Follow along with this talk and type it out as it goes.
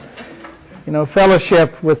You know,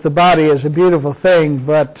 fellowship with the body is a beautiful thing,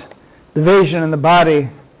 but division in the body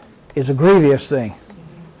is a grievous thing.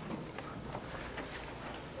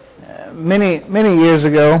 Many years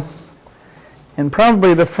ago, and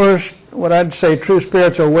probably the first, what I'd say, true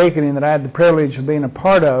spiritual awakening that I had the privilege of being a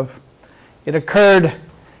part of, it occurred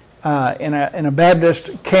in a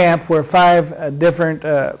Baptist camp where 5 different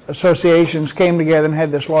associations came together and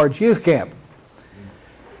had this large youth camp.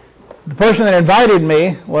 The person that invited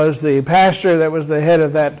me was the pastor that was the head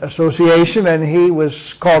of that association, and he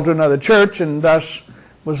was called to another church and thus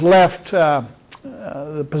was left,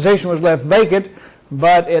 the position was left vacant,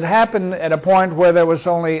 but it happened at a point where there was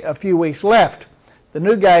only a few weeks left. The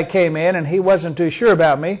new guy came in and he wasn't too sure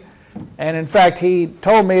about me, and in fact he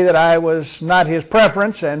told me that I was not his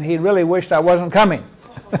preference and he really wished I wasn't coming.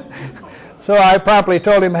 So I promptly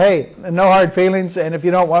told him, hey, no hard feelings, and if you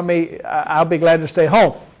don't want me, I'll be glad to stay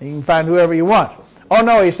home. You can find whoever you want. Oh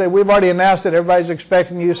no, he said, we've already announced that everybody's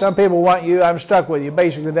expecting you. Some people want you. I'm stuck with you.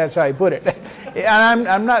 Basically, that's how he put it. And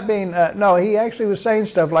I'm not being, no, he actually was saying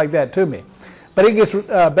stuff like that to me. But it gets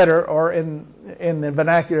better, or in the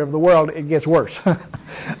vernacular of the world, it gets worse.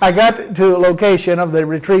 I got to a location of the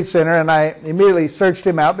retreat center, and I immediately searched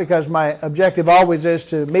him out because my objective always is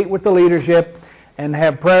to meet with the leadership and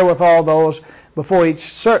have prayer with all those before each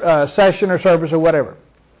session or service or whatever.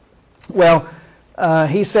 Well,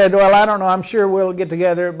 he said, well, I don't know, I'm sure we'll get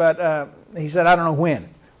together, but he said, I don't know when.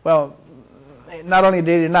 Well, not only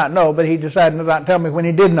did he not know, but he decided to not tell me when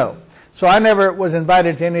he did know. So I never was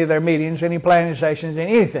invited to any of their meetings, any planning sessions,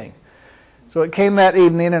 anything. So it came that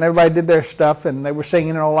evening, and everybody did their stuff, and they were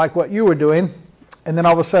singing and all like what you were doing. And then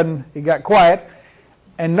all of a sudden, it got quiet,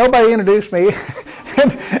 and nobody introduced me,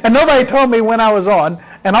 and nobody told me when I was on,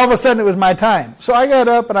 and all of a sudden it was my time. So I got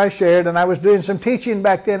up and I shared, and I was doing some teaching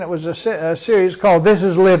back then. It was a series called This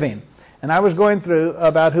is Living, and I was going through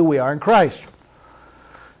about who we are in Christ.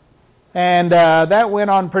 And that went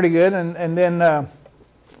on pretty good, and then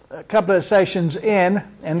a couple of sessions in,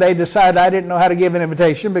 and they decided I didn't know how to give an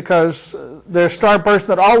invitation because their star person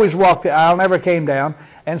that always walked the aisle never came down,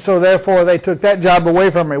 and so therefore they took that job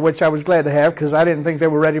away from me, which I was glad to have because I didn't think they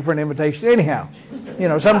were ready for an invitation anyhow. You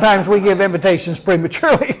know, sometimes we give invitations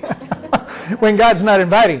prematurely when God's not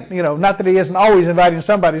inviting. You know, not that He isn't always inviting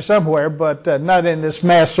somebody somewhere, but not in this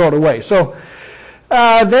mass sort of way. So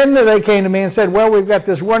then they came to me and said, well, we've got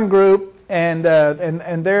this one group, and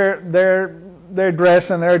their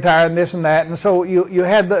dress and their attire and this and that, and so you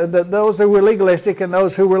had those who were legalistic and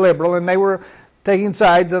those who were liberal, and they were taking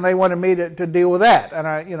sides, and they wanted me to deal with that,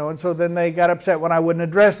 and so then they got upset when I wouldn't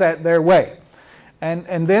address that their way,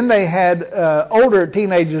 and then they had older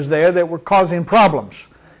teenagers there that were causing problems,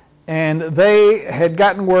 and they had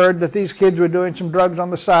gotten word that these kids were doing some drugs on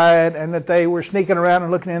the side, and that they were sneaking around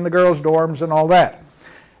and looking in the girls' dorms and all that.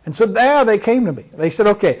 And so now they came to me. They said,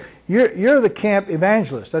 okay, you're the camp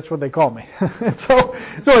evangelist. That's what they call me. And so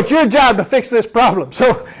it's your job to fix this problem.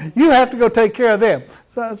 So you have to go take care of them.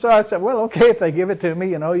 So I said, well, okay, if they give it to me,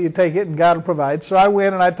 you take it and God will provide. So I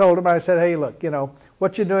went and I told them, I said, hey, look,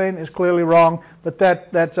 what you're doing is clearly wrong, but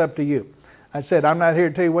that's up to you. I said, I'm not here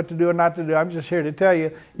to tell you what to do or not to do. I'm just here to tell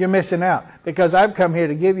you you're missing out, because I've come here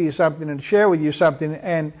to give you something and to share with you something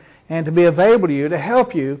and to be available to you, to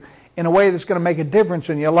help you in a way that's going to make a difference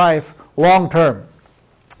in your life long term.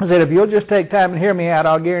 I said, if you'll just take time and hear me out,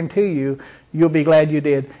 I'll guarantee you'll be glad you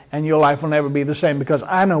did, and your life will never be the same, because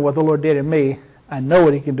I know what the Lord did in me. I know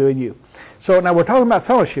what He can do in you. So now we're talking about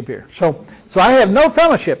fellowship here. So I have no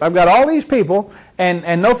fellowship. I've got all these people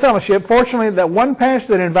and no fellowship. Fortunately, that one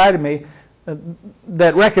pastor that invited me,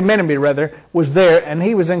 that recommended me rather, was there, and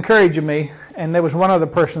he was encouraging me, and there was one other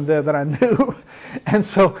person there that I knew, and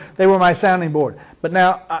so they were my sounding board. But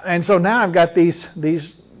now, and so now I've got these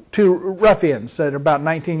 2 ruffians that are about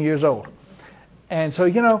 19 years old, and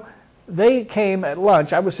so they came at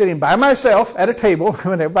lunch. I was sitting by myself at a table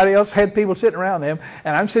when everybody else had people sitting around them,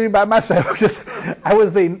 and I'm sitting by myself. I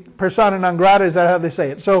was the persona non grata. Is that how they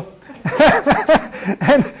say it? So,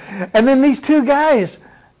 and then these 2 guys,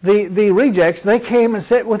 the rejects, they came and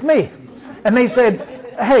sat with me, and they said,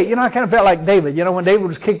 hey, I kind of felt like David. When David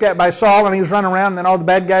was kicked out by Saul and he was running around, and then all the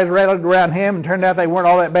bad guys rallied around him, and turned out they weren't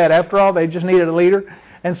all that bad after all. They just needed a leader.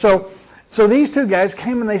 And so these 2 guys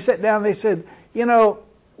came and they sat down and they said,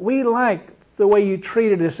 we like the way you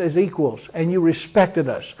treated us as equals and you respected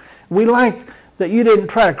us. We like that you didn't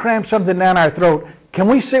try to cram something down our throat. Can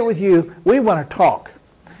we sit with you? We want to talk.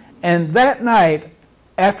 And that night,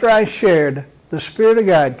 after I shared, the Spirit of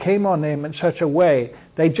God came on them in such a way,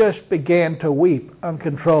 they just began to weep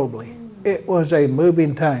uncontrollably. It was a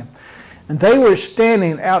moving time. And they were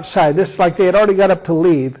standing outside. This is like they had already got up to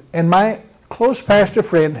leave. And my close pastor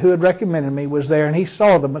friend who had recommended me was there, and he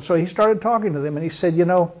saw them. And so he started talking to them, and he said,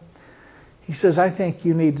 he says, I think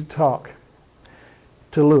you need to talk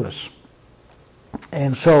to Lewis.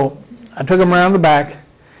 And so I took him around the back,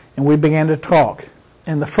 and we began to talk.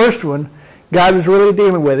 And the first one, God was really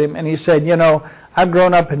dealing with him, and he said, I've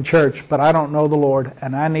grown up in church, but I don't know the Lord,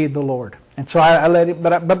 and I need the Lord. And so I let him,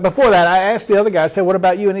 but before that, I asked the other guy, I said, what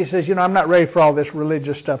about you? And he says, I'm not ready for all this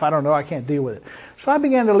religious stuff. I don't know, I can't deal with it. So I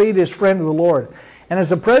began to lead his friend to the Lord. And as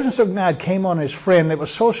the presence of God came on his friend, it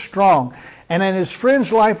was so strong. And then his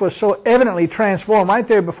friend's life was so evidently transformed right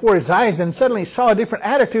there before his eyes, and suddenly he saw a different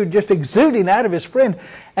attitude just exuding out of his friend.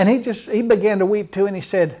 And he began to weep too, and he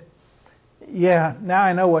said, yeah, now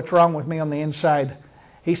I know what's wrong with me on the inside.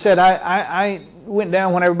 He said, I went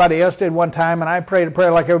down when everybody else did one time, and I prayed a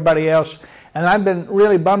prayer like everybody else, and I've been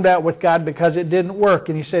really bummed out with God because it didn't work.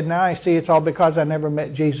 And he said, now I see it's all because I never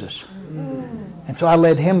met Jesus. And so I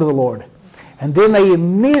led him to the Lord. And then they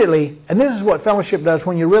immediately, and this is what fellowship does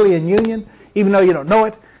when you're really in union, even though you don't know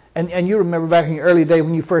it, and you remember back in your early day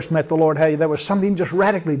when you first met the Lord, how there was something just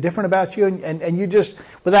radically different about you, and you just,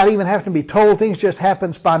 without even having to be told, things just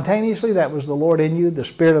happened spontaneously. That was the Lord in you, the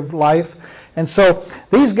Spirit of life. And so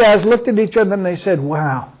these guys looked at each other and they said,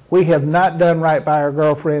 wow, we have not done right by our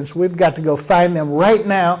girlfriends. We've got to go find them right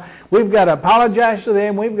now. We've got to apologize to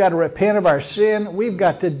them. We've got to repent of our sin. We've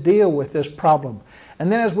got to deal with this problem.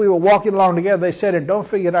 And then as we were walking along together, they said, and don't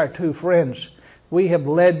forget our two friends. We have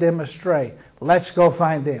led them astray. Let's go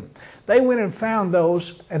find them. They went and found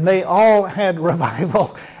those, and they all had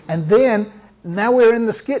revival. And then, now we're in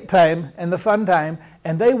the skit time and the fun time,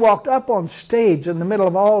 and they walked up on stage in the middle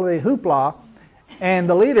of all the hoopla, and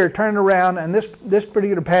the leader turned around, and this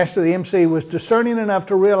particular pastor, the MC, was discerning enough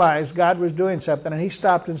to realize God was doing something, and he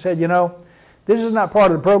stopped and said, this is not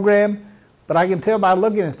part of the program, but I can tell by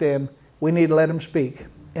looking at them, we need to let them speak.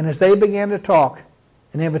 And as they began to talk,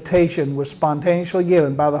 an invitation was spontaneously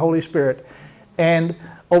given by the Holy Spirit, and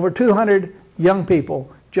over 200 young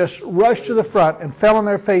people just rushed to the front and fell on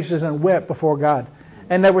their faces and wept before God.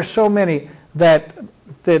 And there were so many that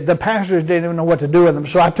the pastors didn't even know what to do with them.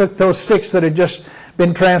 So I took those 6 that had just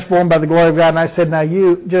been transformed by the glory of God, and I said, now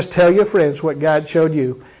you just tell your friends what God showed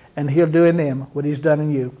you, and he'll do in them what he's done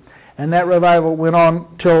in you. And that revival went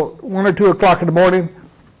on till 1 or 2 o'clock in the morning.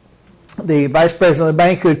 The vice president of the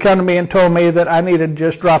bank, who had come to me and told me that I needed to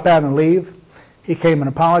just drop out and leave, he came and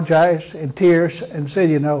apologized in tears and said,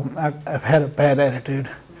 I've had a bad attitude.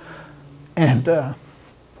 And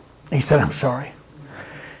he said, I'm sorry.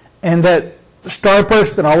 And that star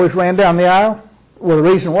person that always ran down the aisle, well, the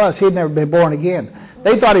reason was he had never been born again.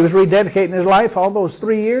 They thought he was rededicating his life all those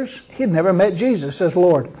 3 years. He had never met Jesus as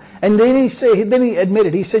Lord. And then he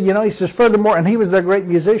admitted, he said, he says, furthermore, and he was their great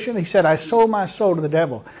musician, he said, I sold my soul to the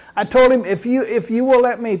devil. I told him, if you will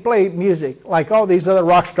let me play music like all these other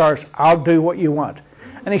rock stars, I'll do what you want.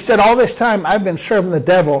 And he said, all this time I've been serving the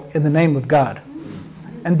devil in the name of God.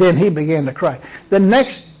 And then he began to cry. The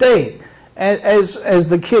next day, as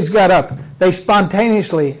the kids got up, they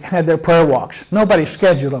spontaneously had their prayer walks. Nobody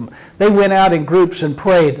scheduled them. They went out in groups and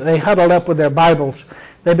prayed. They huddled up with their Bibles.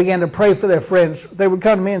 They began to pray for their friends. They would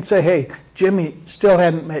come to me and say, hey, Jimmy still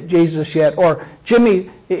hadn't met Jesus yet. Or,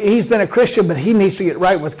 Jimmy, he's been a Christian, but he needs to get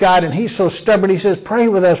right with God, and he's so stubborn. He says, pray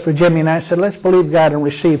with us for Jimmy. And I said, let's believe God and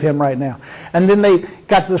receive him right now. And then they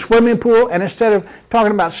got to the swimming pool, and instead of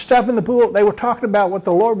talking about stuff in the pool, they were talking about what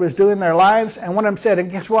the Lord was doing in their lives. And one of them said,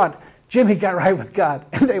 and guess what? Jimmy got right with God.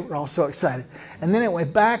 And they were all so excited. And then it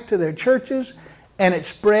went back to their churches, and it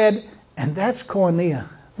spread, and that's koinonia.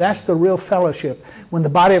 That's the real fellowship. When the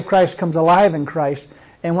body of Christ comes alive in Christ,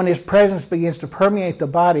 and when his presence begins to permeate the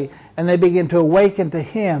body, and they begin to awaken to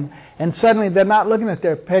him, and suddenly they're not looking at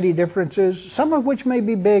their petty differences, some of which may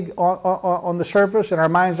be big on the surface in our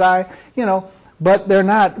mind's eye, but they're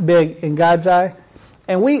not big in God's eye.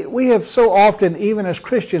 And we have so often, even as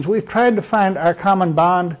Christians, we've tried to find our common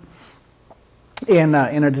bond in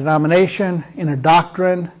a denomination, in a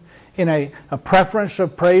doctrine, in a preference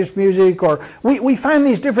of praise music, or we find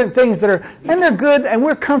these different things that are, and they're good, and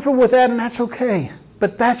we're comfortable with that, and that's okay.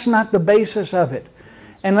 But that's not the basis of it.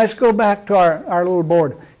 And let's go back to our little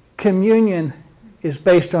board. Communion is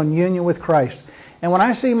based on union with Christ. And when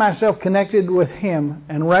I see myself connected with him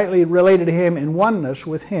and rightly related to him in oneness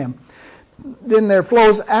with him, then there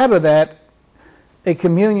flows out of that a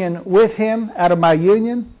communion with him. Out of my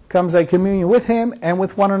union comes a communion with him and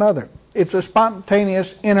with one another. It's a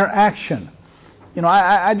spontaneous interaction.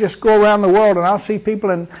 I just go around the world and I'll see people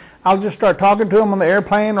and I'll just start talking to them on the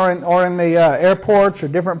airplane or in the airports or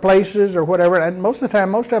different places or whatever. And most of the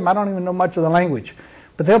time I don't even know much of the language.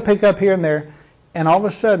 But they'll pick up here and there. And all of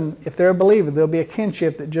a sudden, if they're a believer, there'll be a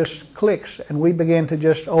kinship that just clicks, and we begin to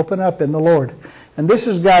just open up in the Lord. And this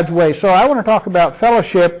is God's way. So I want to talk about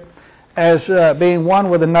fellowship as being one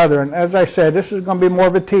with another. And as I said, this is going to be more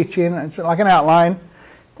of a teaching. It's like an outline.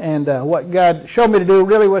 And what God showed me to do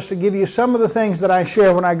really was to give you some of the things that I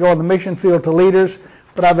share when I go on the mission field to leaders,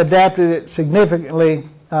 but I've adapted it significantly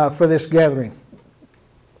for this gathering.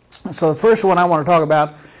 So the first one I want to talk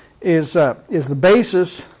about is the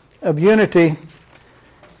basis of unity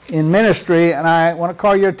in ministry, and I want to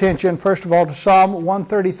call your attention first of all to Psalm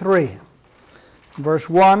 133, verse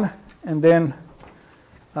 1, and then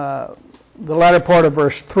the latter part of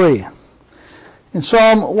verse 3. In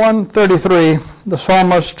Psalm 133, the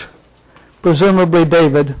psalmist, presumably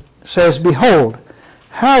David, says, "Behold,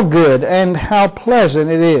 how good and how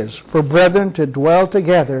pleasant it is for brethren to dwell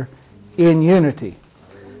together in unity."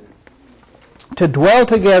 To dwell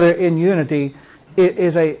together in unity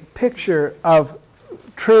is a picture of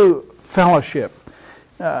true fellowship.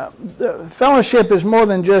 Fellowship is more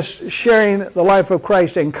than just sharing the life of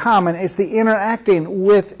Christ in common. It's the interacting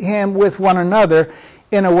with Him, with one another,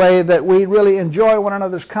 in a way that we really enjoy one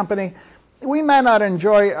another's company. We might not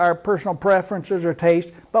enjoy our personal preferences or taste,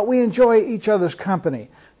 but we enjoy each other's company.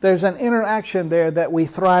 There's an interaction there that we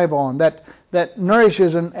thrive on, that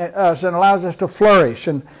nourishes us and allows us to flourish.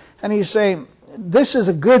 And he's saying, this is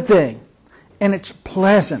a good thing, and it's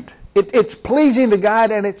pleasant. It's pleasing to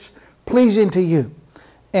God, and it's pleasing to you.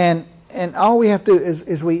 And all we have to do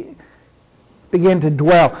is we begin to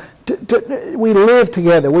dwell. We live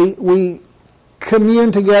together. We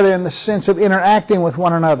commune together in the sense of interacting with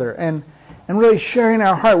one another and really sharing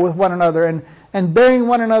our heart with one another and bearing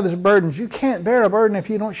one another's burdens. You can't bear a burden if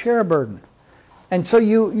you don't share a burden. And so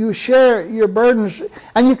you share your burdens,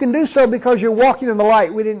 and you can do so because you're walking in the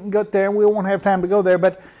light. We didn't go there, and we won't have time to go there,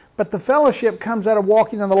 but the fellowship comes out of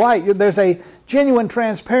walking in the light. There's a genuine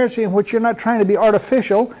transparency in which you're not trying to be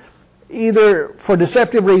artificial, either for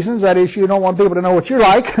deceptive reasons, that is, you don't want people to know what you're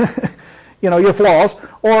like, your flaws,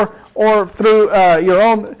 or through your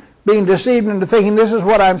own being deceived into thinking this is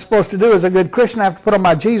what I'm supposed to do as a good Christian. I have to put on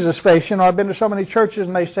my Jesus face. I've been to so many churches,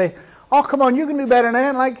 and they say, "Oh, come on, you can do better than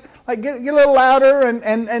that." Like get a little louder,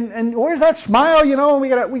 and where's that smile? We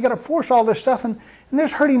got to force all this stuff, and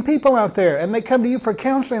there's hurting people out there, and they come to you for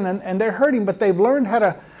counseling, and they're hurting, but they've learned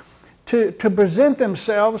how to present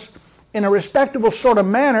themselves in a respectable sort of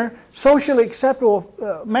manner, socially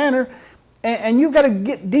acceptable manner, and you've got to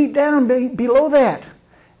get deep down below that.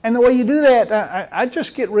 And the way you do that, I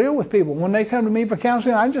just get real with people. When they come to me for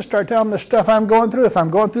counseling, I just start telling them the stuff I'm going through. If I'm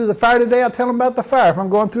going through the fire today, I'll tell them about the fire. If I'm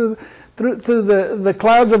going through the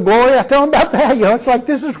clouds of glory, I tell them about that. It's like,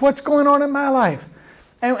 this is what's going on in my life.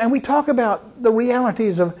 And we talk about the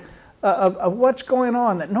realities of what's going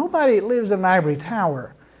on, that nobody lives in an ivory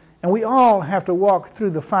tower. And we all have to walk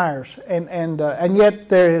through the fires. And yet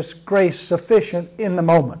there is grace sufficient in the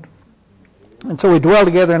moment. And so we dwell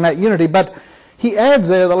together in that unity. But he adds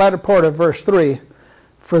there, the latter part of verse 3,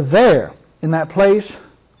 "For there, in that place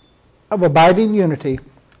of abiding unity,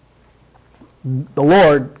 the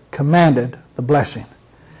Lord commanded the blessing,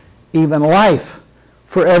 even life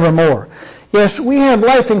forevermore." Yes, we have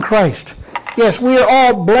life in Christ. Yes, we are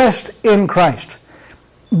all blessed in Christ.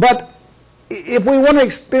 But if we want to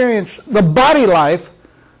experience the body life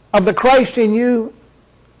of the Christ in you,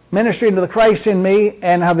 ministering to the Christ in me,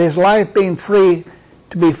 and of His life being free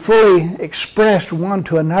to be fully expressed one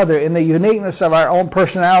to another in the uniqueness of our own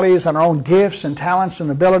personalities and our own gifts and talents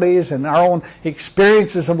and abilities and our own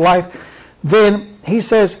experiences of life, then he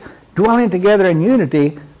says, dwelling together in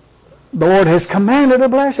unity, the Lord has commanded a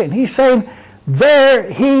blessing. He's saying there,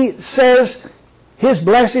 he says His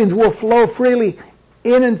blessings will flow freely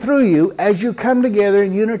in and through you as you come together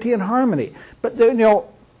in unity and harmony. But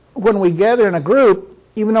when we gather in a group,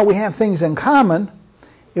 even though we have things in common,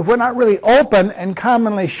 if we're not really open and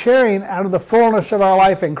commonly sharing out of the fullness of our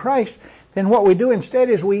life in Christ, then what we do instead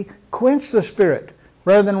is we quench the Spirit.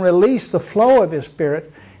 Rather than release the flow of His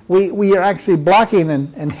Spirit, we are actually blocking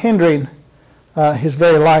and hindering His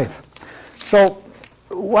very life. So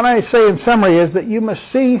what I say in summary is that you must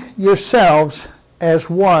see yourselves as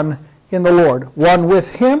one in the Lord, one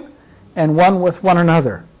with Him and one with one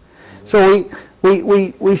another. So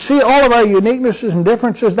we see all of our uniquenesses and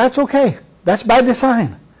differences. That's okay. That's by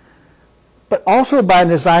design. But also by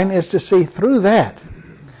design is to see through that.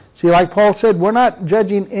 See, like Paul said, we're not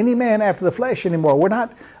judging any man after the flesh anymore. We're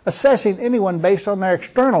not assessing anyone based on their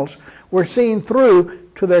externals. We're seeing through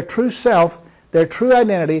to their true self, their true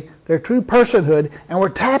identity, their true personhood, and we're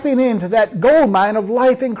tapping into that gold mine of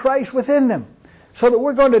life in Christ within them, so that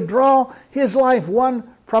we're going to draw His life one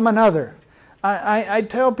from another. I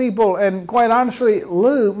tell people, and quite honestly,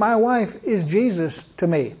 Lou, my wife, is Jesus to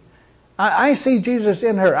me. I see Jesus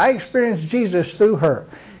in her. I experience Jesus through her.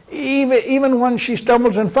 Even when she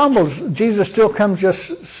stumbles and fumbles, Jesus still comes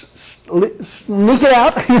just sneak it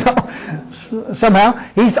out, somehow.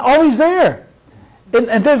 He's always there.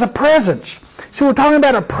 And there's a presence. See, we're talking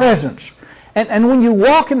about a presence. And when you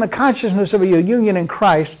walk in the consciousness of your union in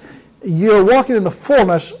Christ, you're walking in the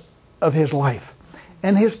fullness of His life.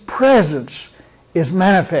 And His presence is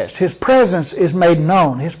manifest. His presence is made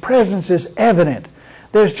known. His presence is evident.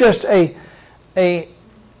 There's just an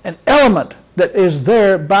element that is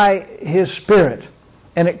there by His Spirit.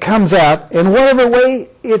 And it comes out in whatever way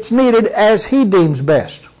it's needed as He deems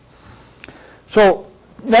best. So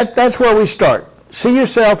that's where we start. See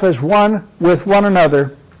yourself as one with one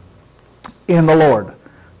another in the Lord.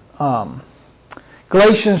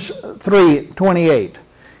 Galatians 3:28.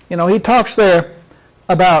 He talks there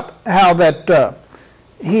about how that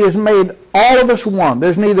He has made all of us one.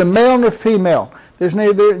 There's neither male nor female. There's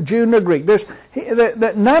neither Jew nor Greek.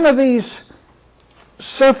 That none of these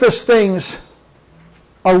surface things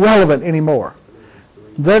are relevant anymore.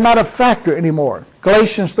 They're not a factor anymore.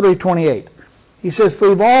 Galatians 3:28. He says, "For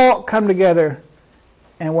we've all come together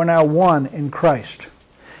and we're now one in Christ."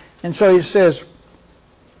 And so he says,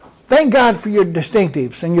 thank God for your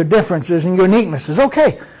distinctives and your differences and your neatnesses.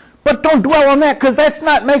 Okay, but don't dwell on that, because that's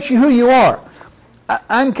not makes you who you are.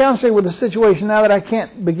 I'm counseling with a situation now that I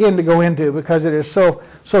can't begin to go into because it is so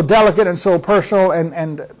delicate and so personal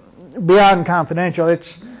and beyond confidential.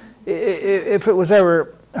 If it was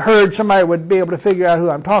ever heard, somebody would be able to figure out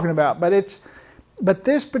who I'm talking about. But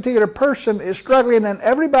this particular person is struggling, and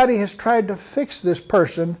everybody has tried to fix this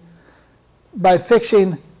person by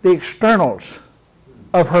fixing the externals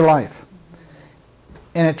of her life.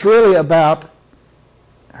 And it's really about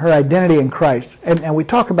her identity in Christ. And we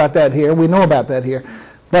talk about that here. We know about that here.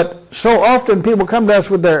 But so often people come to us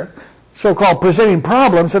with their so-called presenting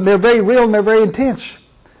problems, and they're very real and they're very intense.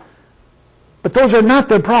 But those are not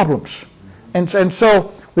their problems. And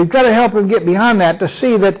so we've got to help them get beyond that to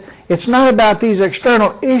see that it's not about these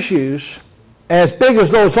external issues, as big as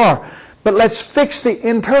those are. But let's fix the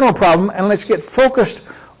internal problem, and let's get focused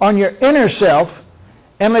on your inner self,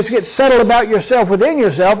 and let's get settled about yourself within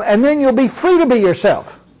yourself, and then you'll be free to be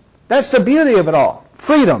yourself. That's the beauty of it all.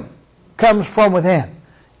 Freedom comes from within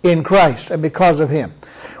in Christ and because of Him.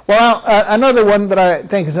 Well, another one that I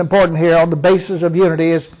think is important here on the basis of unity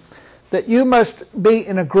is that you must be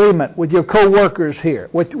in agreement with your co-workers here,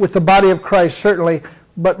 with the body of Christ certainly,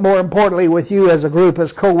 but more importantly with you as a group,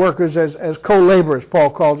 as co-workers, as co-laborers, Paul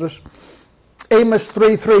calls us. Amos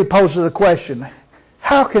 3:3 poses a question.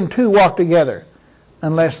 How can two walk together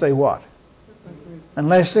unless they what?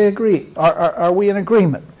 Unless they agree. Are we in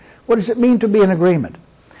agreement? What does it mean to be in agreement?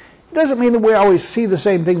 It doesn't mean that we always see the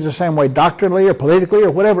same things the same way doctrinally or politically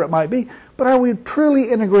or whatever it might be, but are we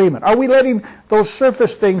truly in agreement? Are we letting those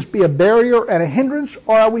surface things be a barrier and a hindrance,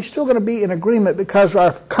 or are we still going to be in agreement because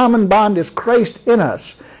our common bond is Christ in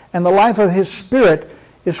us, and the life of His Spirit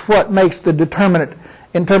is what makes the determinant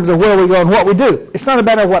in terms of where we go and what we do? It's not a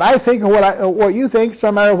matter of what I think or what you think. It's not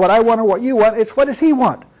a matter of what I want or what you want. It's what does He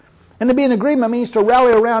want? And to be in agreement means to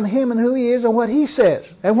rally around Him and who He is and what He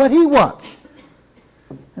says and what He wants.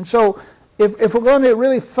 And so if we're going to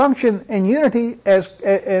really function in unity as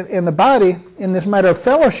in the body in this matter of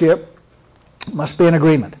fellowship, must be in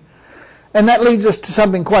agreement. And that leads us to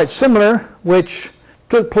something quite similar, which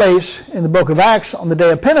took place in the book of Acts on the day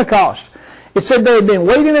of Pentecost. It said they had been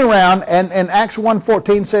waiting around, and Acts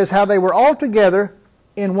 1:14 says how they were all together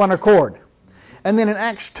in one accord. And then in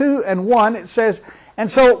Acts 2:1 it says, and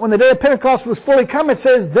so when the day of Pentecost was fully come, it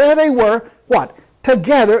says there they were, what?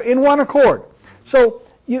 Together in one accord. So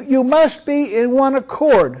you must be in one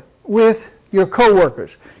accord with your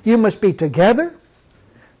co-workers. You must be together.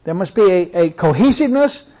 There must be a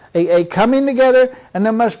cohesiveness, a coming together, and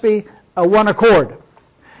there must be a one accord.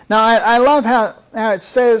 Now I love how it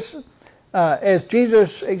says, as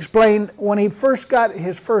Jesus explained when He first got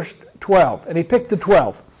His first 12, and He picked the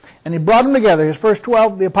 12, and He brought them together, His first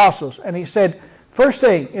 12, the apostles, and He said, first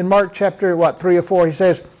thing in Mark chapter 3 or 4, He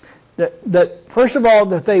says that first of all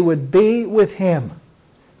that they would be with Him,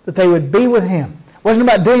 that they would be with Him. It wasn't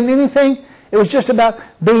about doing anything; it was just about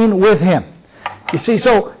being with Him. You see,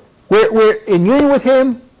 so we're in union with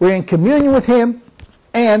Him, we're in communion with Him,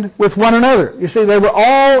 and with one another. You see, they were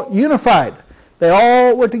all unified. They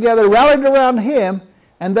all were together, rallied around Him,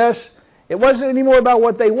 and thus it wasn't anymore about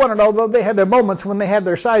what they wanted, although they had their moments when they had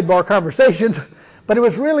their sidebar conversations, but it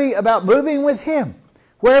was really about moving with Him.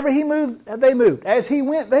 Wherever He moved, they moved. As He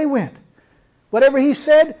went, they went. Whatever He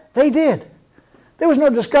said, they did. There was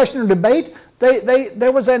no discussion or debate.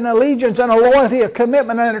 There was an allegiance and a loyalty, a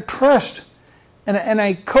commitment and a trust and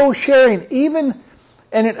a co-sharing.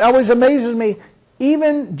 And it always amazes me,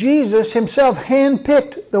 even Jesus himself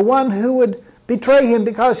handpicked the one who would betray him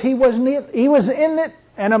because he was in it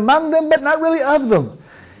and among them, but not really of them.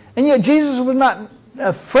 And yet Jesus was not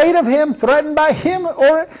afraid of him, threatened by him,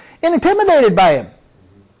 or intimidated by him.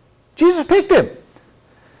 Jesus picked him.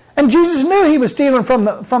 And Jesus knew he was stealing from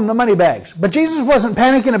the money bags. But Jesus wasn't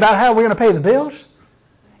panicking about how we're going to pay the bills.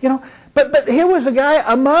 You know, but here was a guy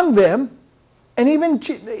among them, and even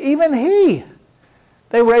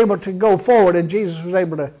they were able to go forward, and Jesus was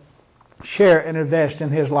able to share and invest in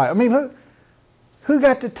his life. I mean, who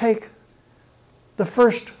got to take the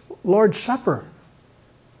first Lord's Supper?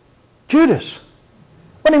 Judas.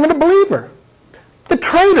 Wasn't even a believer. The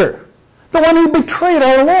traitor. The one who betrayed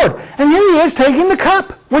our Lord. And here he is taking the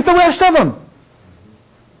cup with the rest of them.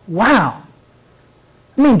 Wow.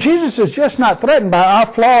 I mean, Jesus is just not threatened by our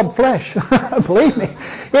flawed flesh. Believe me.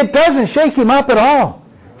 It doesn't shake him up at all.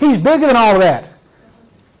 He's bigger than all of that.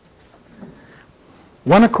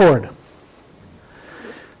 One accord.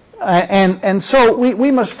 And so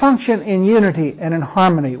we must function in unity and in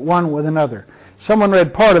harmony one with another. Someone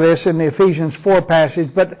read part of this in the Ephesians 4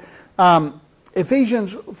 passage, but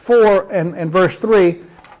Ephesians 4 and verse 3,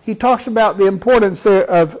 he talks about the importance there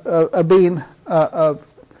of being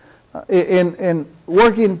in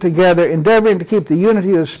working together, endeavoring to keep the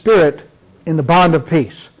unity of the Spirit in the bond of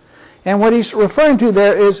peace. And what he's referring to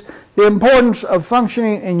there is the importance of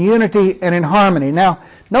functioning in unity and in harmony. Now,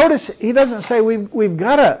 notice he doesn't say we've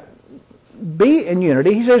got to be in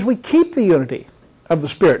unity. He says we keep the unity of the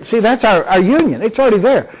Spirit. See, that's our union. It's already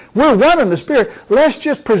there. We're one in the Spirit. Let's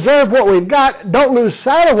just preserve what we've got. Don't lose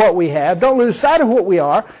sight of what we have. Don't lose sight of what we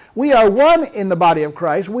are. We are one in the body of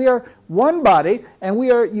Christ. We are one body, and we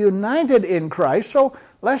are united in Christ. So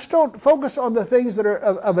let's don't focus on the things that are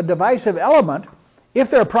of a divisive element. If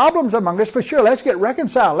there are problems among us, for sure, let's get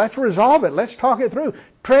reconciled. Let's resolve it. Let's talk it through.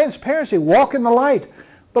 Transparency. Walk in the light.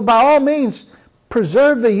 But by all means,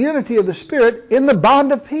 preserve the unity of the Spirit in the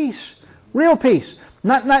bond of peace. Real peace.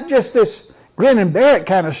 Not just this grin and bear it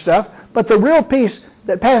kind of stuff, but the real peace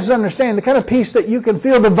that passes understanding, the kind of peace that you can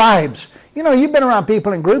feel the vibes. You know, you've been around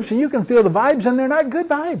people in groups and you can feel the vibes, and they're not good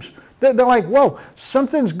vibes. They're like, whoa,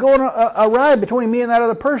 something's going awry between me and that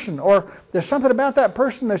other person, or there's something about that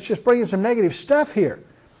person that's just bringing some negative stuff here.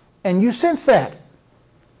 And you sense that.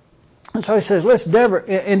 And so he says, let's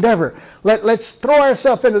endeavor. Let's throw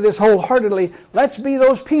ourselves into this wholeheartedly. Let's be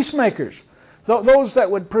those peacemakers, those that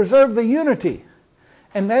would preserve the unity.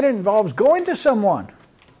 And that involves going to someone.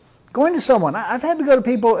 I've had to go to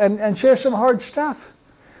people and share some hard stuff.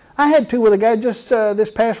 I had to with a guy just this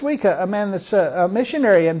past week, a man that's a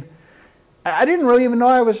missionary, and I didn't really even know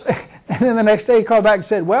I was. And then the next day he called back and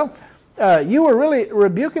said, well, you were really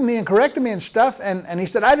rebuking me and correcting me and stuff. And he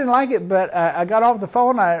said, I didn't like it, but I got off the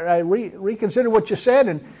phone. I reconsidered what you said.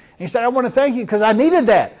 And he said, I want to thank you because I needed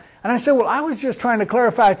that. And I said, well, I was just trying to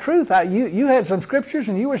clarify truth. You had some scriptures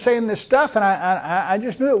and you were saying this stuff, and I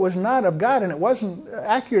just knew it was not of God and it wasn't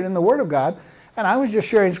accurate in the Word of God. And I was just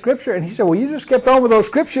sharing scripture. And he said, well, you just kept on with those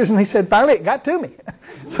scriptures. And he said, finally it got to me.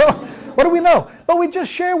 So what do we know? But we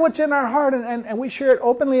just share what's in our heart, and we share it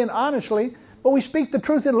openly and honestly. But we speak the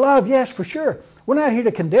truth in love, yes, for sure. We're not here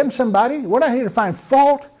to condemn somebody. We're not here to find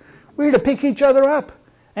fault. We're here to pick each other up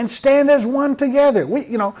and stand as one together.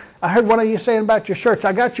 I heard one of you saying about your shirts,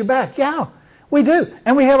 I got your back. Yeah, we do.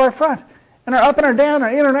 And we have our front. And our up and our down, our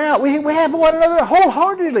in and out. We have one another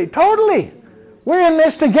wholeheartedly, totally. We're in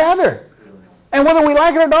this together. And whether we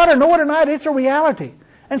like it or not, or know it or not, it's a reality.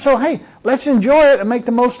 And so, hey, let's enjoy it and make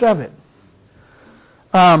the most of it.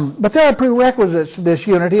 But there are prerequisites to this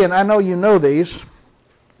unity, and I know you know these.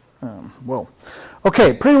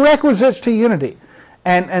 Prerequisites to unity.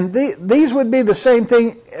 And these would be the same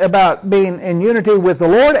thing about being in unity with the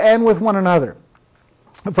Lord and with one another.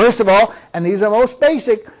 First of all, and these are most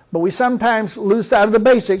basic, but we sometimes lose sight of the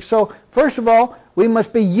basics. So, first of all, we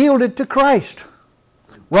must be yielded to Christ.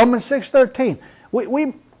 Romans 6:13.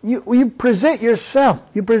 You present yourself.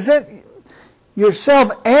 You present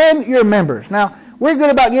yourself and your members. Now, we're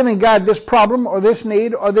good about giving God this problem or this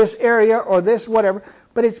need or this area or this whatever,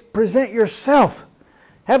 but it's present yourself.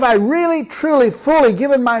 Have I really, truly, fully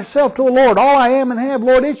given myself to the Lord? All I am and have,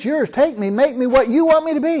 Lord, it's yours. Take me, make me what you want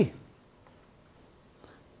me to be.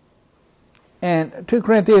 And 2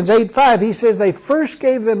 Corinthians 8:5, he says they first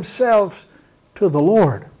gave themselves to the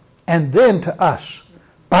Lord and then to us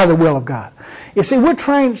by the will of God. You see, we're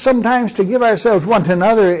trained sometimes to give ourselves one to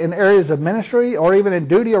another in areas of ministry or even in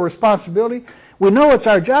duty or responsibility. We know it's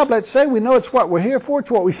our job, let's say. We know it's what we're here for. It's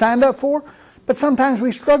what we signed up for. But sometimes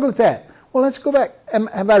we struggle with that. Well, let's go back.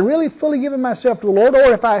 Have I really fully given myself to the Lord?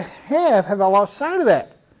 Or if I have I lost sight of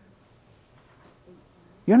that?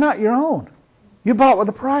 You're not your own. You bought with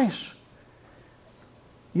a price.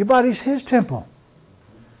 Your body's His temple.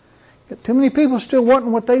 Got too many people still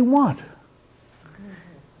wanting what they want.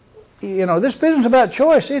 You know, this business about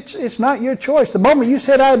choice, it's not your choice. The moment you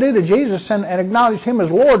said I do to Jesus and acknowledged Him as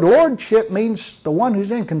Lord, lordship means the one who's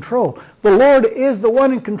in control. The Lord is the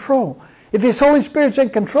one in control. If His Holy Spirit's in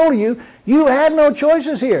control of you, you had no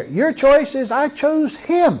choices here. Your choice is, I chose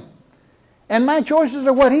Him. And my choices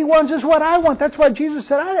are what He wants is what I want. That's why Jesus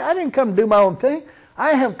said, I didn't come to do my own thing.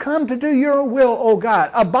 I have come to do your will, O God.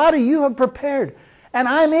 A body you have prepared. And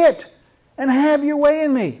I'm it. And have your way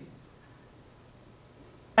in me.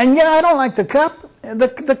 And yeah, I don't like the cup.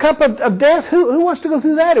 The cup of death. Who wants to go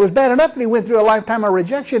through that? It was bad enough that He went through a lifetime of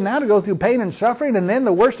rejection. Now to go through pain and suffering, and then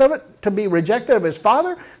the worst of it, to be rejected of His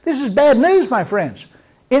Father. This is bad news, my friends,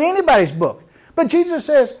 in anybody's book. But Jesus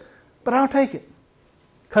says, but I'll take it,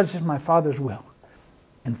 because it's my Father's will.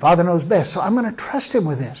 And Father knows best. So I'm going to trust Him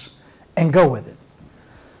with this and go with it.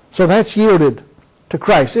 So that's yielded to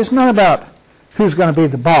Christ. It's not about who's going to be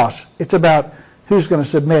the boss. It's about who's going to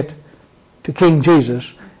submit to King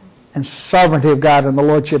Jesus and sovereignty of God and the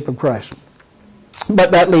lordship of Christ.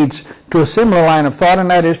 But that leads to a similar line of thought, and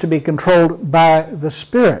that is to be controlled by the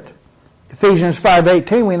Spirit. Ephesians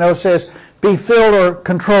 5:18 we know says, be filled or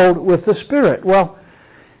controlled with the Spirit. Well,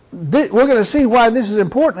 we're going to see why this is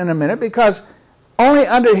important in a minute, because only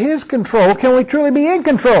under His control can we truly be in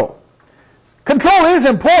control. Control is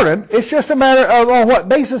important. It's just a matter of on what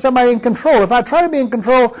basis am I in control. If I try to be in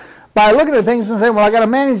control by looking at things and saying, well, I got to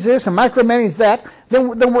manage this and micromanage that, then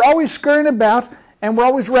we're always scurrying about and we're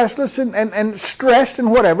always restless and stressed and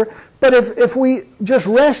whatever. But if we just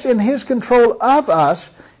rest in His control of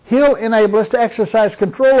us, He'll enable us to exercise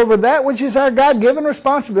control over that which is our God-given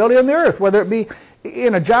responsibility on the earth, whether it be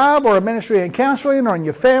in a job or a ministry in counseling or in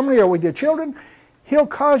your family or with your children. He'll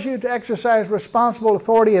cause you to exercise responsible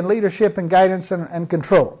authority and leadership and guidance and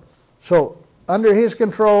control. So under His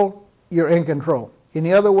control, you're in control.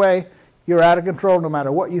 Any other way, you're out of control no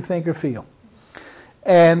matter what you think or feel.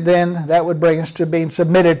 And then that would bring us to being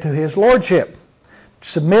submitted to His lordship.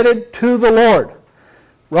 Submitted to the Lord.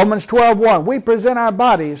 Romans 12:1. We present our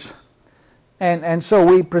bodies, and so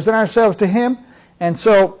we present ourselves to Him. And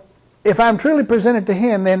so if I'm truly presented to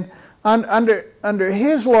Him, then under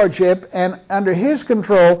His lordship and under His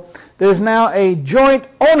control, there's now a joint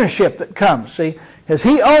ownership that comes. See, because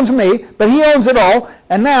He owns me, but He owns it all,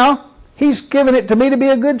 and now He's given it to me to be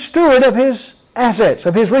a good steward of His assets,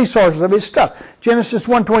 of His resources, of His stuff. Genesis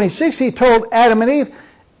 1:26, He told Adam and Eve,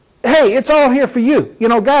 hey, it's all here for you. You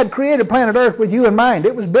know, God created planet Earth with you in mind.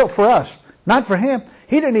 It was built for us, not for Him.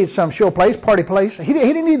 He didn't need some show place, party place. He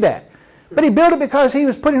didn't need that. But He built it because He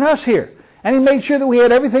was putting us here. And He made sure that we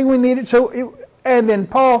had everything we needed. And then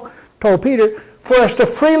Paul told Peter, for us to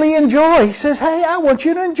freely enjoy. He says, hey, I want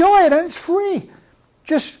you to enjoy it, and it's free.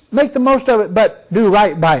 Just make the most of it, but do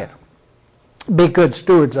right by it. Be good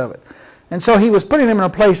stewards of it. And so He was putting them in a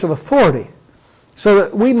place of authority so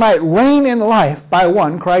that we might reign in life by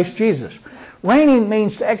one, Christ Jesus. Reigning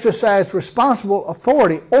means to exercise responsible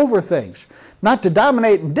authority over things. Not to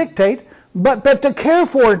dominate and dictate, but to care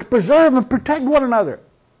for and to preserve and protect one another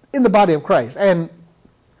in the body of Christ and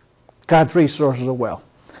God's resources as well.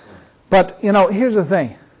 But, you know, here's the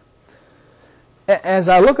thing. As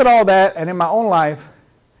I look at all that and in my own life,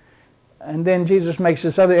 and then Jesus makes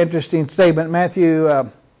this other interesting statement, Matthew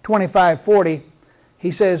 25:40,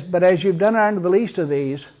 He says, but as you've done it unto the least of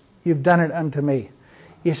these, you've done it unto me.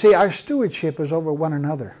 You see, our stewardship is over one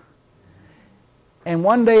another. And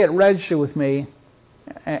one day it registered with me,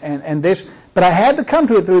 and this, but I had to come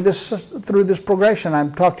to it through this progression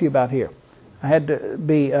I'm talking to you about here. I had to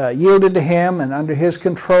be yielded to Him and under His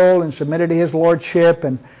control and submitted to His lordship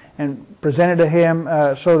and presented to Him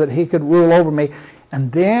so that He could rule over me.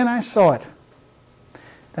 And then I saw it.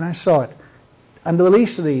 Unto the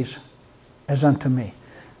least of these as unto me.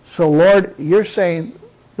 So Lord, You're saying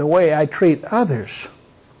the way I treat others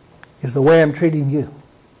is the way I'm treating You.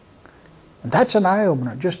 And that's an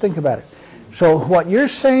eye-opener. Just think about it. So what You're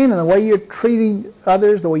saying and the way you're treating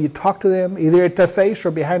others, the way you talk to them, either at their face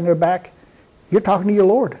or behind their back, you're talking to your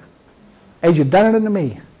Lord. As you've done it unto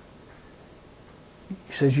me.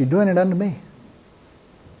 He says, you're doing it unto me.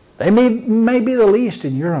 They may be the least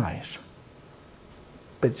in your eyes,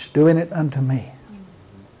 but it's doing it unto me.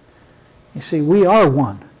 You see, we are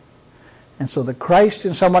one. And so the Christ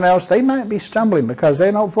in someone else, they might be stumbling because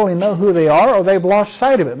they don't fully know who they are, or they've lost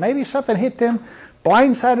sight of it. Maybe something hit them,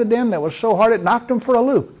 blindsided them that was so hard it knocked them for a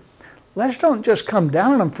loop. let's don't just come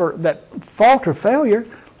down on them for that fault or failure.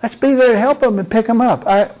 Let's be there to help them and pick them up.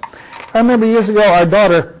 I remember years ago our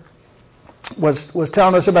daughter was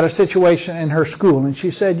telling us about a situation in her school, and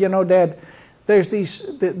she said, you know, Dad, there's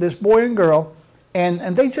this boy and girl,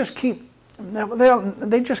 and they just keep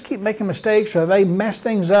making mistakes, or they mess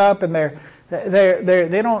things up, and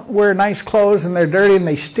they don't wear nice clothes, and they're dirty and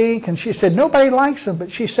they stink. And she said nobody likes them,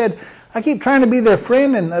 but she said, I keep trying to be their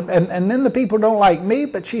friend, and then the people don't like me.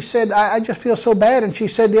 But she said, I just feel so bad. And she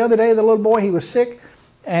said the other day the little boy, he was sick,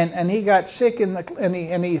 and he got sick,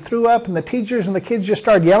 and he threw up, and the teachers and the kids just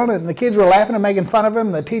started yelling, and the kids were laughing and making fun of him,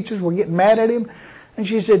 and the teachers were getting mad at him. And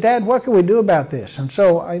she said, Dad, what can we do about this? And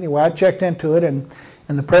so anyway, I checked into it, and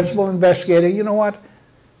the principal investigated. You know what?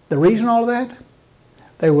 The reason all of that?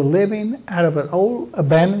 They were living out of an old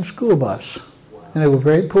abandoned school bus, and they were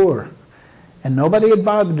very poor. And nobody had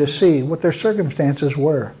bothered to see what their circumstances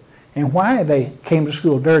were, and why they came to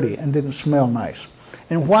school dirty and didn't smell nice,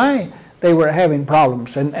 and why they were having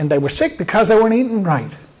problems, and they were sick because they weren't eating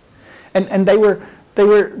right, and they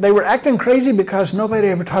were acting crazy because nobody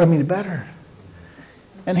ever taught them any better.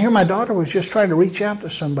 And here my daughter was just trying to reach out to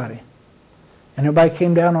somebody, and everybody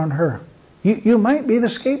came down on her. You might be the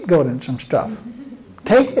scapegoat in some stuff.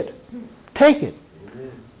 Take it. Take it.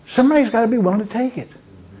 Somebody's got to be willing to take it.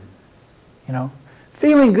 You know,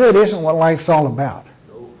 feeling good isn't what life's all about.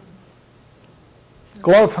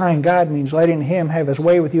 Glorifying God means letting Him have His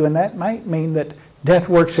way with you, and that might mean that death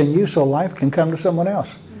works in you so life can come to someone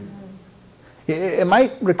else. It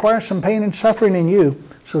might require some pain and suffering in you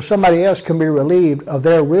so somebody else can be relieved of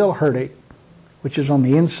their real heartache, which is on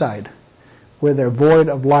the inside, where they're void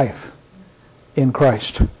of life in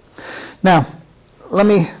Christ. Now, let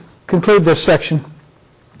me conclude this section.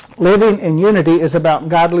 Living in unity is about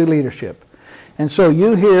godly leadership. And so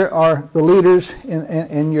you here are the leaders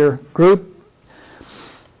in your group.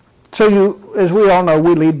 So you, as we all know,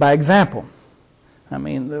 we lead by example. I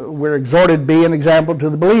mean, we're exhorted to be an example to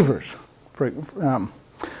the believers.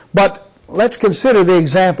 But let's consider the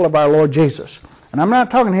example of our Lord Jesus. And I'm not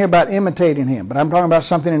talking here about imitating Him, but I'm talking about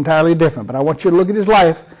something entirely different. But I want you to look at His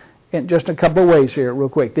life in just a couple of ways here real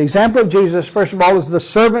quick. The example of Jesus, first of all, is the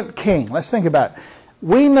servant king. Let's think about it.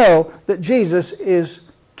 We know that Jesus is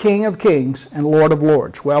King of kings and Lord of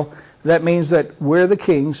lords. Well, that means that we're the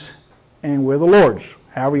kings and we're the lords,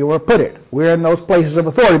 however you want to put it. We're in those places of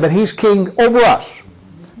authority, but He's king over us.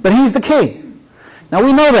 But He's the king. Now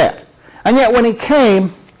we know that. And yet when He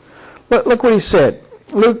came, look what He said.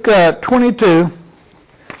 Luke 22,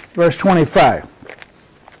 verse 25.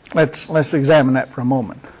 Let's examine that for a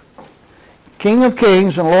moment. King of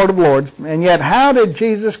kings and Lord of lords. And yet how did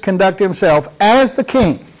Jesus conduct Himself as the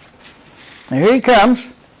king? Now here He comes.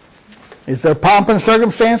 Is there pomp and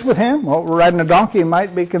circumstance with Him? Well, riding a donkey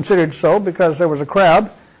might be considered so because there was a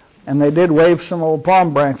crowd, and they did wave some old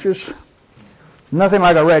palm branches. Nothing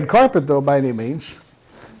like a red carpet, though, by any means.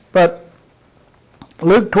 But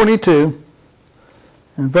Luke 22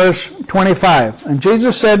 and verse 25. And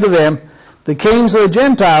Jesus said to them, the kings of the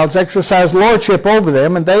Gentiles exercise lordship over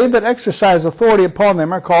them, and they that exercise authority upon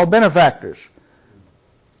them are called benefactors.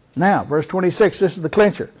 Now, verse 26, this is the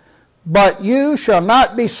clincher. But you shall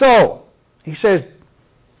not be so. He says,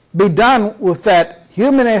 be done with that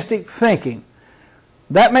humanistic thinking.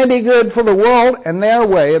 That may be good for the world and their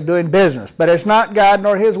way of doing business, but it's not God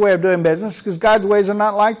nor His way of doing business, because God's ways are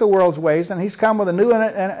not like the world's ways, and He's come with a new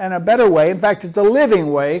and a better way. In fact, it's a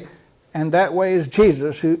living way, and that way is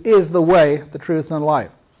Jesus, who is the way, the truth, and the life.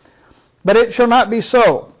 But it shall not be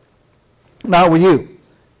so, not with you.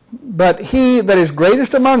 But he that is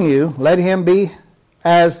greatest among you, let him be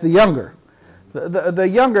as the younger. The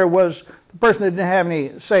younger was the person that didn't have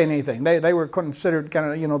any say in anything. They were considered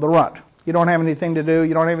kind of, the runt. You don't have anything to do.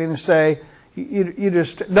 You don't have anything to say. You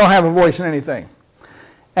just don't have a voice in anything.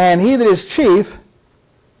 And he that is chief,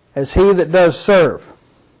 as he that does serve.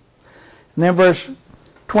 And then verse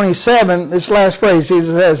 27, this last phrase,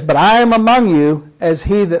 Jesus says, but I am among you as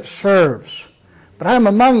he that serves. But I am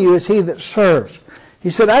among you as he that serves. He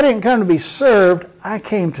said, I didn't come to be served, I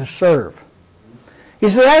came to serve. He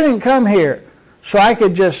said, I didn't come here so I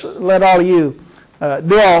could just let all of you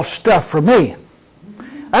do all stuff for me.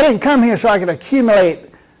 I didn't come here so I could accumulate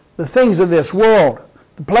the things of this world,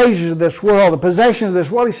 the pleasures of this world, the possessions of this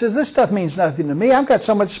world. He says, this stuff means nothing to me. I've got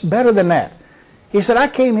so much better than that. He said, I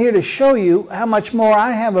came here to show you how much more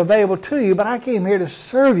I have available to you, but I came here to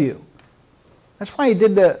serve you. That's why He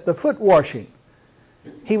did the foot washing.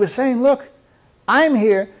 He was saying, look, I'm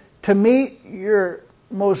here to meet your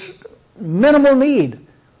most minimal need.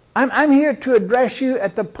 I'm here to address you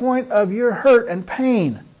at the point of your hurt and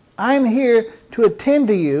pain. I'm here to attend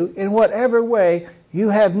to you in whatever way you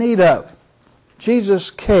have need of. Jesus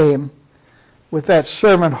came with that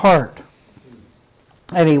servant heart,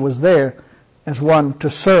 and he was there as one to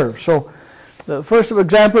serve. So the first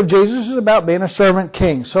example of Jesus is about being a servant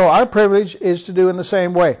king. So our privilege is to do in the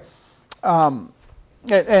same way. And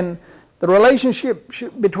the relationship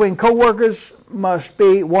between co-workers must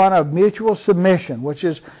be one of mutual submission, which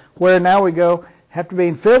is where now we go, have to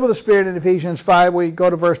be filled with the Spirit in Ephesians 5. We go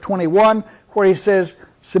to verse 21, where he says,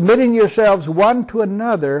 submitting yourselves one to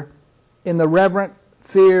another in the reverent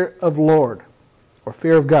fear of Lord, or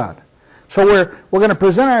fear of God. So we're going to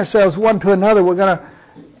present ourselves one to another. We're going to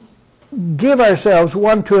give ourselves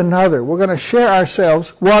one to another. We're going to share ourselves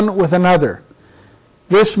one with another.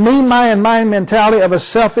 This me, my, and mine mentality of a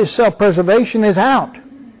selfish self-preservation is out.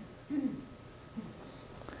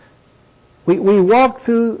 We walk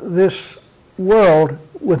through this world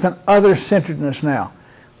with an other-centeredness now.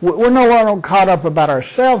 We're no longer caught up about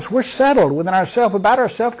ourselves. We're settled within ourselves about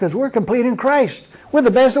ourselves because we're complete in Christ. We're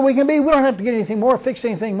the best that we can be. We don't have to get anything more, fix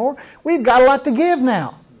anything more. We've got a lot to give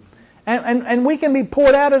now. And we can be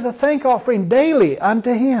poured out as a thank offering daily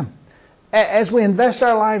unto Him as we invest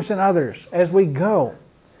our lives in others, as we go.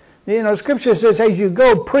 You know, Scripture says, as you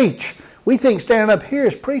go, preach. We think standing up here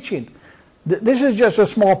is preaching. This is just a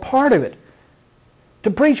small part of it. To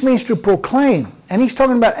preach means to proclaim. And he's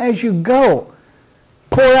talking about as you go,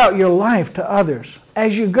 pour out your life to others.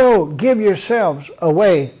 As you go, give yourselves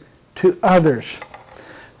away to others.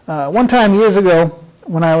 One time years ago,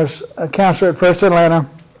 when I was a counselor at First Atlanta,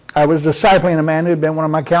 I was discipling a man who had been one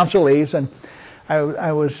of my counselees, and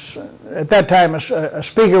I was, at that time, a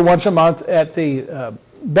speaker once a month at the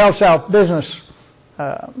Bell South Business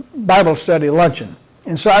Bible Study Luncheon.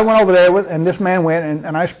 And so I went over there, and this man went,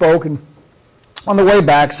 and I spoke, and on the way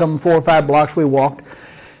back, some 4 or 5 blocks we walked,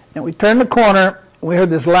 and we turned the corner, and we heard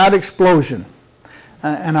this loud explosion.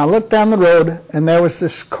 And I looked down the road, and there was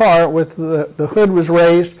this car with the hood was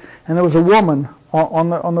raised, and there was a woman on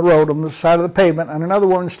the road, on the side of the pavement, and another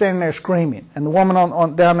woman standing there screaming. And the woman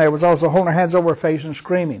on down there was also holding her hands over her face and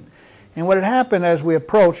screaming. And what had happened as we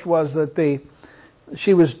approached was that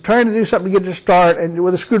she was trying to do something to get to start, and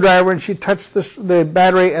with a screwdriver, and she touched the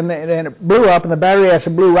battery, and it blew up, and the battery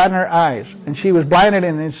acid blew right in her eyes, and she was blinded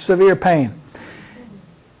and in severe pain.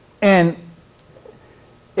 And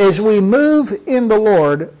as we move in the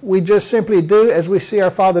Lord, we just simply do as we see our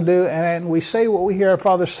Father do, and we say what we hear our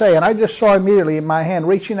Father say. And I just saw immediately in my hand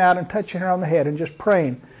reaching out and touching her on the head and just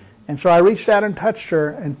praying. And so I reached out and touched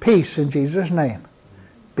her, and peace in Jesus' name.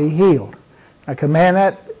 Be healed. I command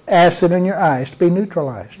that acid in your eyes to be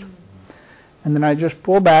neutralized. And then I just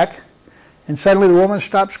pulled back, and suddenly the woman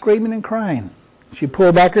stopped screaming and crying. She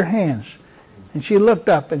pulled back her hands, and she looked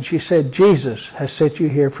up, and she said, Jesus has set you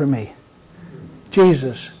here for me.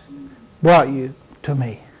 Jesus brought you to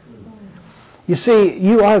me. You see,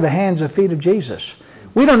 you are the hands and feet of Jesus.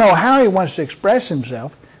 We don't know how He wants to express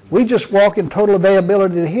Himself. We just walk in total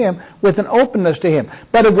availability to Him with an openness to Him.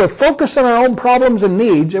 But if we're focused on our own problems and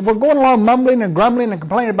needs, if we're going along mumbling and grumbling and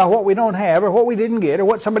complaining about what we don't have or what we didn't get or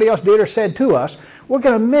what somebody else did or said to us, we're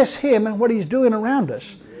going to miss Him and what He's doing around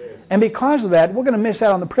us. And because of that, we're going to miss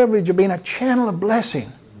out on the privilege of being a channel of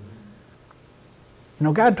blessing. You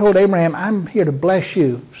know, God told Abraham, I'm here to bless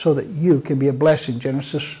you so that you can be a blessing,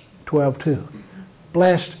 Genesis 12:2.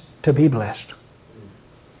 Blessed to be blessed.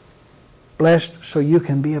 Blessed so you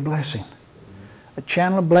can be a blessing. A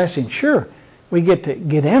channel of blessing. Sure, we get to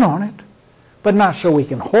get in on it, but not so we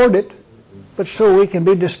can hoard it, but so we can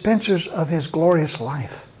be dispensers of His glorious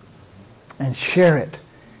life and share it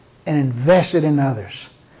and invest it in others.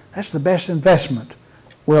 That's the best investment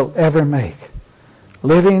we'll ever make.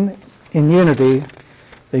 Living in unity,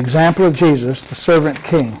 the example of Jesus, the servant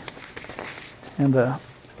king. And the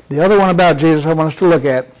other one about Jesus I want us to look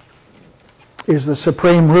at is the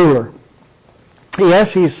supreme ruler.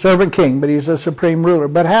 Yes, He's servant king, but He's a supreme ruler.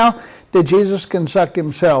 But how did Jesus conduct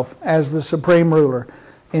Himself as the supreme ruler?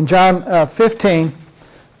 In John 15,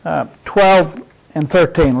 12 and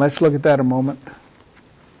 13. Let's look at that a moment.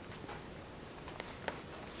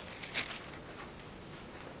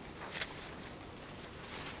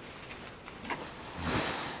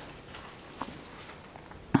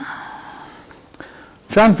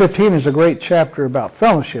 John 15 is a great chapter about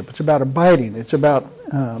fellowship. It's about abiding. It's about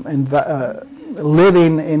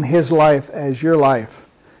living in His life as your life,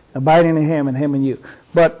 abiding in Him and Him in you.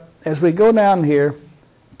 But as we go down here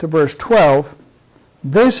to verse 12,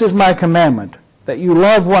 this is my commandment, that you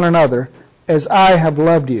love one another as I have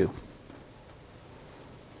loved you.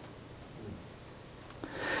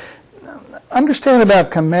 Understand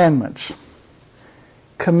about commandments.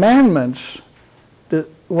 Commandments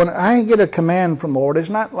when I get a command from the Lord, it's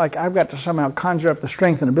not like I've got to somehow conjure up the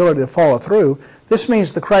strength and ability to follow through. This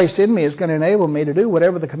means the Christ in me is going to enable me to do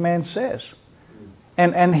whatever the command says.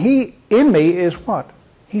 And He in me is what?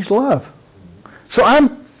 He's love. So I'm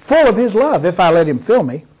full of His love if I let Him fill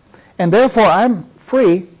me. And therefore I'm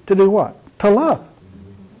free to do what? To love.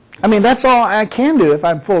 I mean, that's all I can do if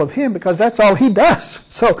I'm full of Him, because that's all He does.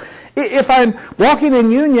 So if I'm walking in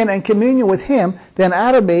union and communion with Him, then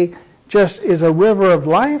out of me just is a river of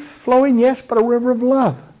life flowing, yes, but a river of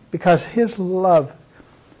love, because His love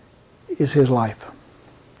is His life.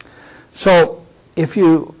 So if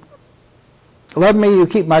you love me, you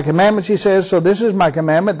keep my commandments, He says. So this is my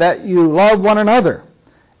commandment, that you love one another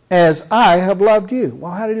as I have loved you.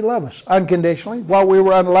 Well, how did He love us? Unconditionally. While we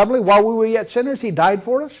were unlovely, while we were yet sinners, He died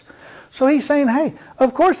for us. So He's saying, hey,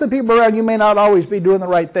 of course the people around you may not always be doing the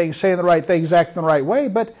right things, saying the right things, acting the right way,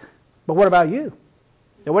 but what about you?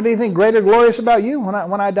 There wasn't anything great or glorious about you when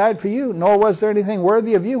I died for you, nor was there anything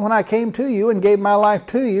worthy of you when I came to you and gave my life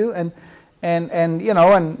to you. And you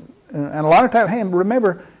know, and a lot of times, hey,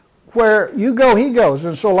 remember, where you go, He goes.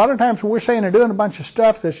 And so a lot of times when we're saying or doing a bunch of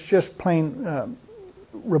stuff that's just plain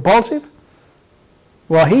repulsive,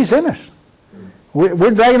 well, He's in us.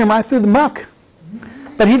 We're dragging Him right through the muck.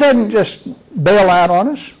 But He doesn't just bail out on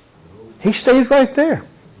us. He stays right there.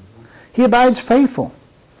 He abides faithful.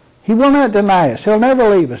 He will not deny us. He'll never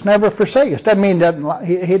leave us, never forsake us. Doesn't mean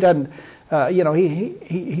He doesn't, you know,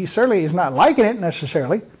 he certainly is not liking it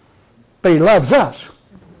necessarily, but He loves us.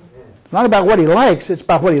 It's not about what He likes, it's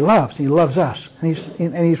about what He loves. He loves us, and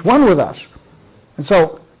He's one with us. And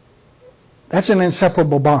so that's an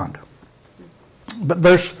inseparable bond. But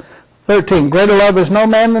verse 13, greater love is no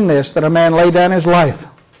man than this, that a man lay down his life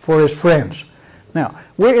for his friends. Now,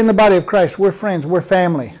 we're in the body of Christ. We're friends. We're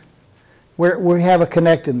family. We have a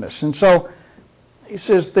connectedness. And so he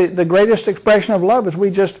says the greatest expression of love is we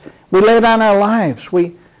lay down our lives.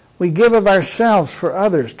 We give of ourselves for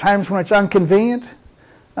others. Times when it's inconvenient.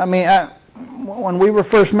 I mean, when we were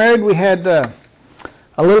first married, we had a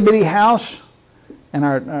little bitty house, and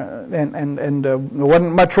there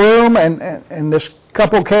wasn't much room, and this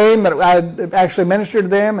couple came that I actually ministered to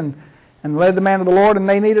them and led the man to the Lord, and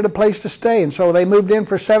they needed a place to stay, and so they moved in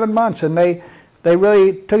for 7 months, and they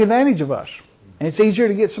really took advantage of us. And it's easier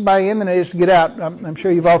to get somebody in than it is to get out. I'm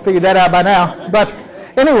sure you've all figured that out by now. But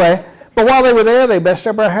anyway, but while they were there, they messed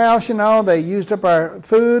up our house, you know. They used up our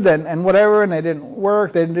food and whatever, and they didn't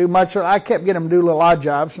work. They didn't do much. I kept getting them to do little odd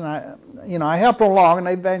jobs, and I helped them along, and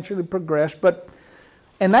they eventually progressed. But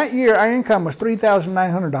in that year, our income was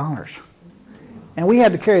 $3,900. And we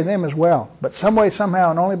had to carry them as well. But some way, somehow,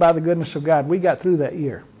 and only by the goodness of God, we got through that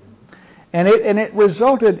year. And it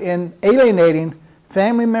resulted in alienating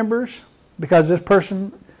family members, because this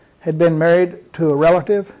person had been married to a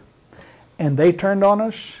relative, and they turned on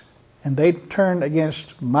us, and they turned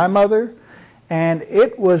against my mother, and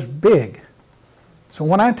it was big. So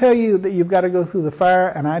when I tell you that you've got to go through the fire,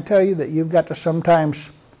 and I tell you that you've got to sometimes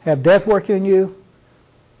have death working in you,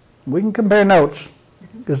 we can compare notes.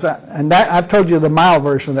 I've told you the mild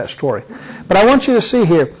version of that story. But I want you to see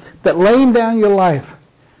here that laying down your life,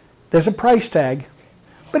 there's a price tag,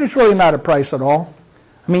 but it's really not a price at all.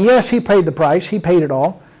 I mean, yes, He paid the price. He paid it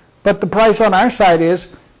all. But the price on our side is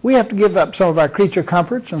we have to give up some of our creature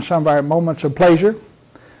comforts and some of our moments of pleasure.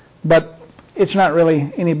 But it's not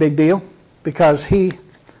really any big deal, because He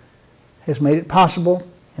has made it possible,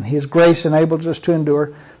 and His grace enables us to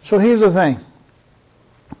endure. So here's the thing.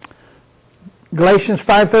 Galatians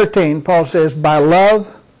 5:13, Paul says, by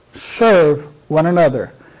love, serve one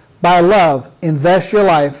another. By love, invest your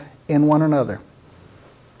life in one another.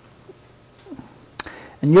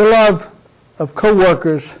 And your love of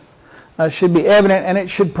co-workers should be evident, and it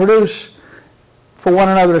should produce for one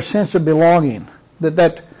another a sense of belonging,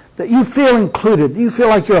 that you feel included, that you feel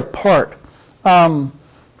like you're a part,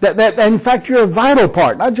 that in fact you're a vital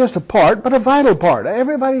part, not just a part, but a vital part.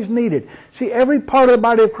 Everybody's needed. See, every part of the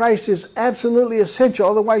body of Christ is absolutely essential,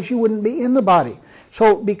 otherwise you wouldn't be in the body.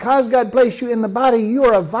 So because God placed you in the body, you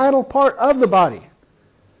are a vital part of the body.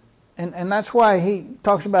 And that's why he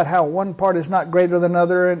talks about how one part is not greater than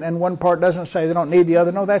another, and one part doesn't say they don't need the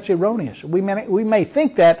other. No, that's erroneous. We may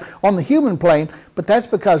think that on the human plane, but that's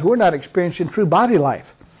because we're not experiencing true body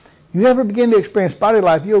life. You ever begin to experience body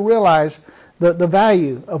life, you'll realize the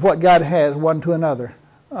value of what God has one to another.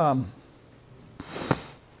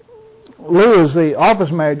 Lou is the office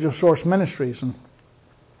manager of Source Ministries, and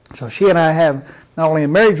so she and I have not only a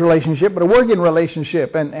marriage relationship, but a working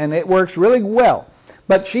relationship, and it works really well.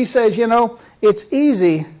 But she says, it's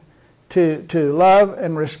easy to love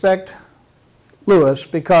and respect Lewis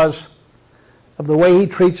because of the way he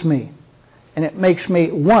treats me. and it makes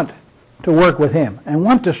me want to work with him and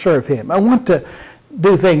want to serve him. I want to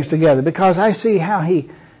do things together because I see how he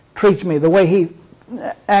treats me, the way he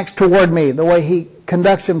acts toward me, the way he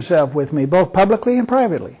conducts himself with me, both publicly and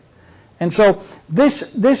privately. And so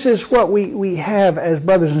this is what we have as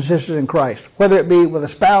brothers and sisters in Christ, whether it be with a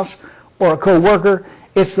spouse or a co-worker.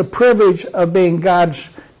 It's the privilege of being God's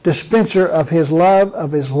dispenser of his love,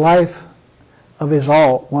 of his life, of his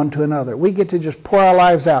all, one to another. We get to just pour our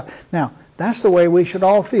lives out. Now, that's the way we should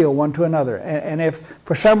all feel one to another. And if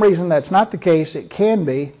for some reason that's not the case, it can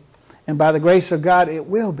be, and by the grace of God, it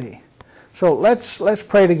will be. So let's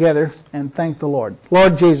pray together and thank the Lord.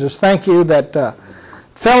 Lord Jesus, thank you that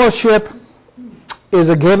fellowship is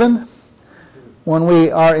a given when we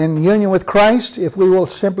are in union with Christ. If we will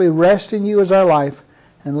simply rest in you as our life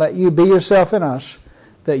and let you be yourself in us,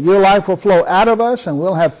 that your life will flow out of us and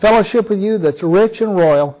we'll have fellowship with you that's rich and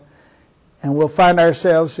royal, and we'll find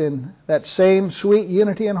ourselves in that same sweet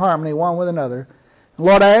unity and harmony one with another.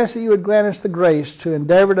 Lord, I ask that you would grant us the grace to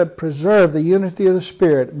endeavor to preserve the unity of the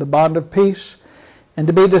Spirit, the bond of peace, and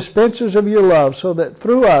to be dispensers of your love so that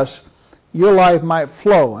through us your life might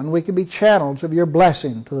flow and we can be channels of your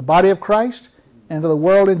blessing to the body of Christ and to the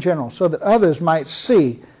world in general, so that others might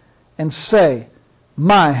see and say,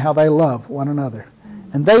 my, how they love one another.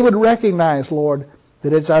 And they would recognize, Lord,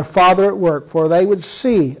 that it's our Father at work, for they would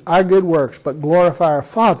see our good works but glorify our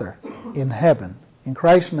Father in heaven. In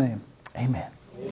Christ's name, amen.